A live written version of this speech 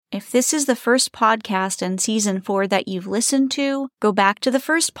If this is the first podcast in season 4 that you've listened to, go back to the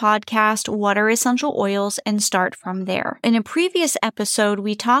first podcast, What are Essential Oils, and start from there. In a previous episode,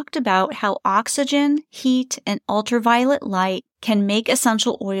 we talked about how oxygen, heat, and ultraviolet light can make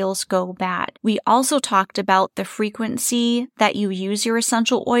essential oils go bad. We also talked about the frequency that you use your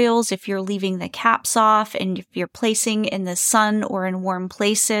essential oils if you're leaving the caps off and if you're placing in the sun or in warm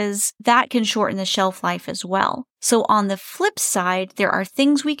places. That can shorten the shelf life as well. So on the flip side, there are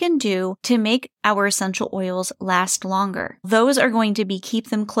things we can do to make our essential oils last longer. Those are going to be keep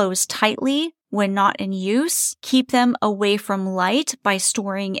them closed tightly when not in use, keep them away from light by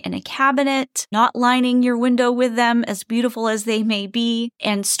storing in a cabinet, not lining your window with them, as beautiful as they may be,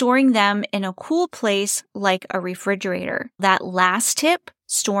 and storing them in a cool place like a refrigerator. That last tip,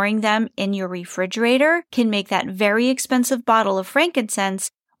 storing them in your refrigerator, can make that very expensive bottle of frankincense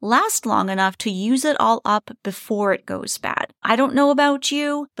last long enough to use it all up before it goes bad. I don't know about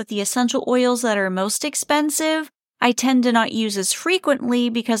you, but the essential oils that are most expensive, I tend to not use as frequently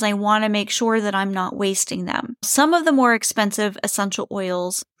because I want to make sure that I'm not wasting them. Some of the more expensive essential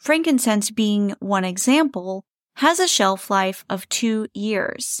oils, frankincense being one example, has a shelf life of 2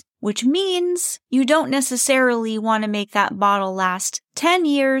 years, which means you don't necessarily want to make that bottle last 10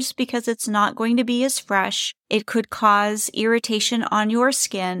 years because it's not going to be as fresh. It could cause irritation on your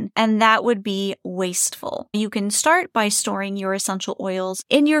skin, and that would be wasteful. You can start by storing your essential oils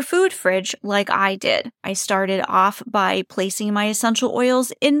in your food fridge like I did. I started off by placing my essential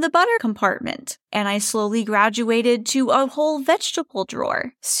oils in the butter compartment, and I slowly graduated to a whole vegetable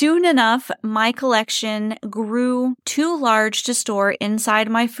drawer. Soon enough, my collection grew too large to store inside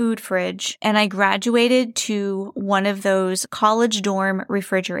my food fridge, and I graduated to one of those college dorm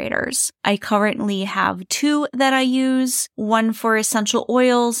refrigerators. I currently have 2 that I use, one for essential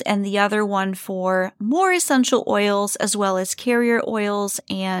oils and the other one for more essential oils, as well as carrier oils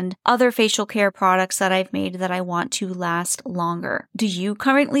and other facial care products that I've made that I want to last longer. Do you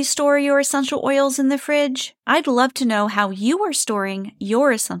currently store your essential oils in the fridge? I'd love to know how you are storing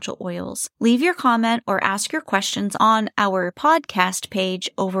your essential oils. Leave your comment or ask your questions on our podcast page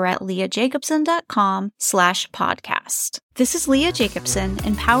over at leahjacobson.com/podcast. This is Leah Jacobson,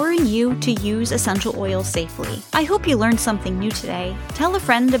 empowering you to use essential oils safely. I hope you learned something new today. Tell a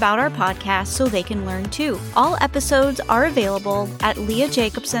friend about our podcast so they can learn too. All episodes are available at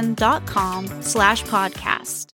leahjacobson.com/podcast.